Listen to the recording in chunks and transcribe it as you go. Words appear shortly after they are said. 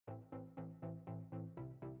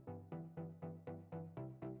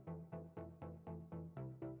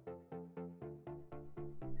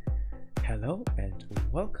Hello and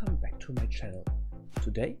welcome back to my channel.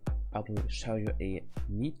 Today I will show you a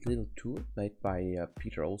neat little tool made by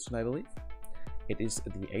Peter Olson, I believe. It is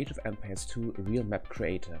the Age of Empires 2 real map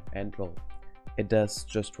creator, and well, it does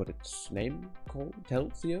just what its name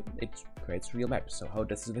tells you. It creates real maps. So how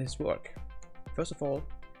does this work? First of all,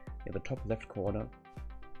 in the top left corner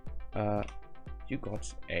you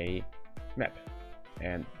got a map,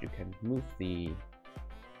 and you can move the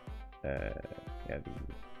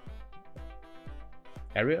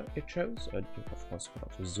area it shows, and you of course can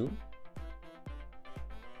also zoom.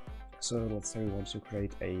 So let's say we want to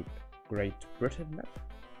create a Great Britain map.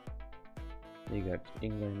 You got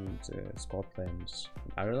England, Scotland,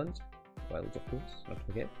 and Ireland, Wales of course, not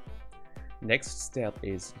forget. Next step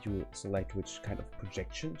is you select which kind of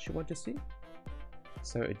projections you want to see.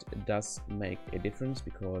 So it does make a difference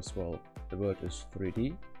because, well, the world is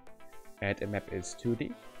 3D and a map is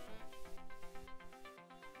 2D.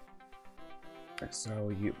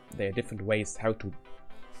 So there are different ways how to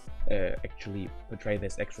actually portray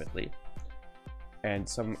this accurately, and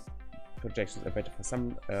some projections are better for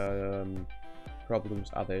some problems,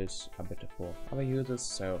 others are better for other users,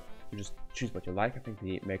 so you just choose what you like. I think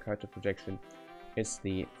the Mercator projection is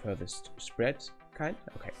the furthest spread kind.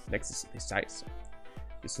 Okay, next is the size.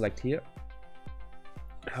 You select here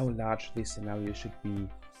how large this scenario should be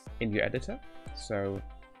in your editor, so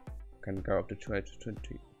you can go up to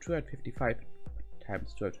 255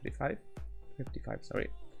 times 225, 55, sorry,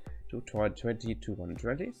 to 220 to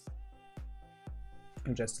 120,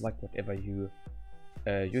 and just select whatever you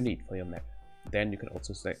need for your map. Then you can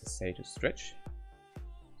also say to stretch.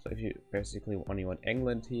 So if you basically only want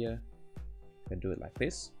England here, you can do it like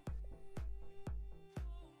this,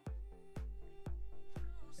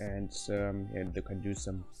 and you can do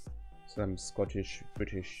some Scottish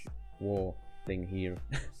British war thing here.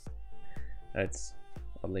 That's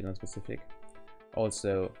oddly non-specific.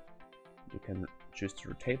 Also, you can choose to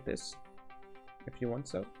rotate this if you want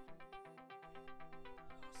so.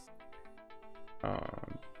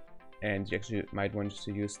 And you actually might want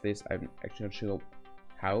to use this. I'm actually not sure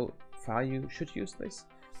how far you should use this,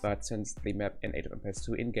 but since the map in Age of Empires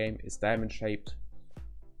 2 in-game is diamond shaped,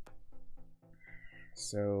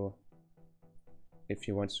 so if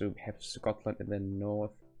you want to have Scotland in the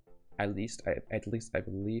north, at least I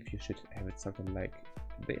believe you should have it something like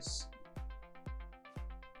this,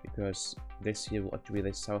 because this here will actually be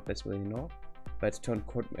the south, this will be the north. But don't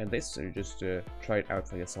quote me on this, so you just try it out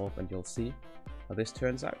for yourself and you'll see how this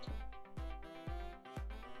turns out.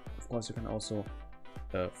 Of course, you can also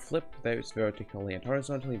flip those vertically and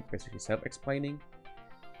horizontally, basically self-explaining.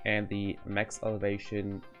 And the max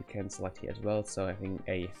elevation you can select here as well. So I think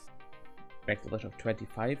a max elevation of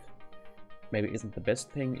 25 maybe isn't the best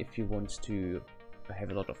thing if you want to have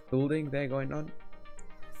a lot of building there going on.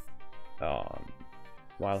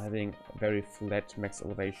 While having a very flat max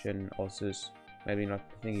elevation also is maybe not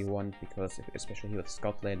the thing you want, because especially here with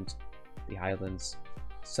Scotland, the Highlands,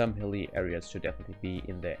 some hilly areas should definitely be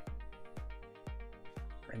in there.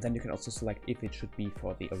 And then you can also select if it should be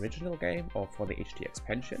for the original game or for the HD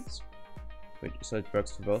expansions. So it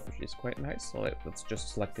works for both, which is quite nice. So let's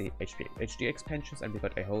just select the HD expansions, and we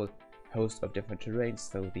got a whole host of different terrains.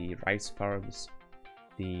 So the rice farms,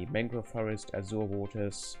 the mangrove forest, azure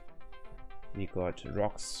waters, we got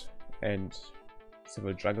rocks and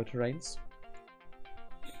several jungle terrains.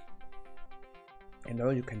 And now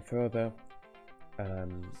you can further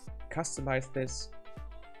customize this.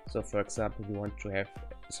 So for example, you want to have,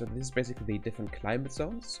 so this is basically the different climate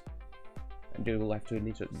zones, and you will have to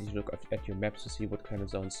need to look at your maps to see what climate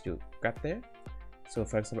zones you got there. So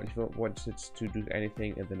for example, if you wanted to do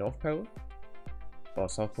anything in the North Pole or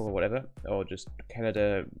South Pole or whatever, or just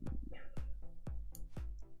Canada,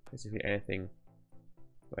 basically anything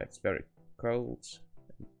where it's very cold.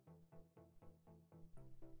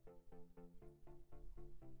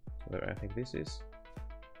 So I think this is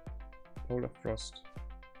polar frost.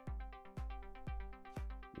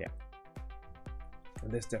 Yeah,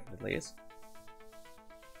 and this definitely is.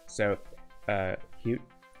 So here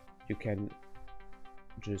you can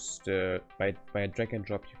just by a drag and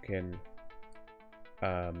drop you can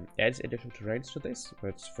add additional terrains to this.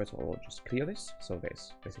 But first of all, just clear this, so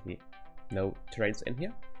there's basically no terrains in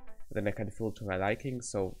here. And then I can fill to my liking.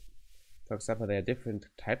 So for example, there are different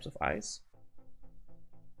types of ice.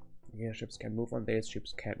 Here ships can move on this,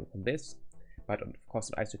 ships can't move on this, but of course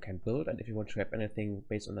on ice you can build. And if you want to have anything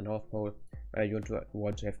based on the North Pole, you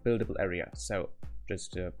want to have buildable area. So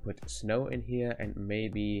just put snow in here, and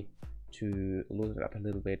maybe to loosen it up a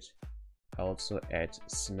little bit, also add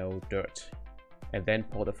snow dirt. And then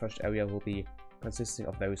for the first area will be consisting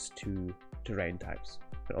of those two terrain types.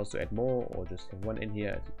 You can also add more, or just have one in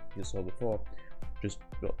here as you saw before. Just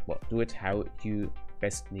do it how you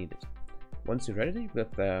best need it. Once you're ready with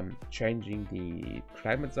changing the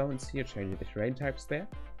climate zones here, changing the terrain types there,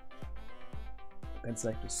 you can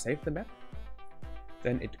select to save the map.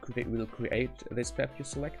 Then it will create this map you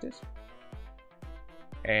selected,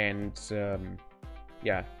 and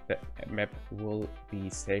yeah, the map will be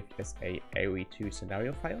saved as a AOE2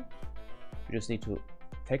 scenario file. You just need to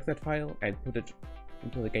take that file and put it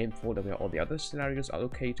into the game folder where all the other scenarios are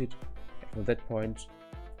located. And from that point,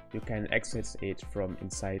 you can access it from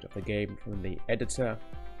inside of the game, from the editor,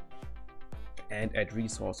 and add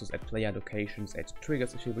resources, add player locations, add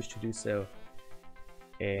triggers if you wish to do so.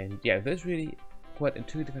 And yeah, this is really quite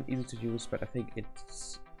intuitive and easy to use, but I think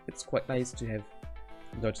it's quite nice to have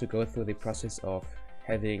not to go through the process of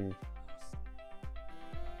having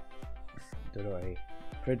a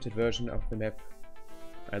printed version of the map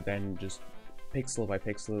and then just pixel by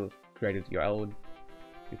pixel create it your own.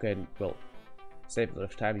 You can, well, save a lot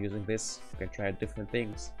of time using this. You can try different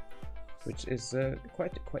things, which is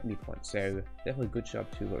quite neat one. So definitely good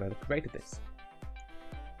job to whoever created this.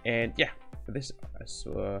 And yeah, this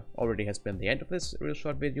already has been the end of this real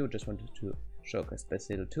short video. Just wanted to showcase this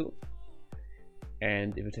little tool.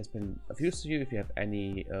 And if it has been of use to you, if you have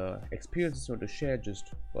any experiences you want to share,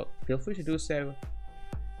 just, well, feel free to do so.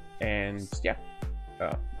 And yeah,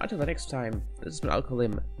 until the next time, this has been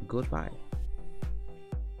Alkhalim. Goodbye.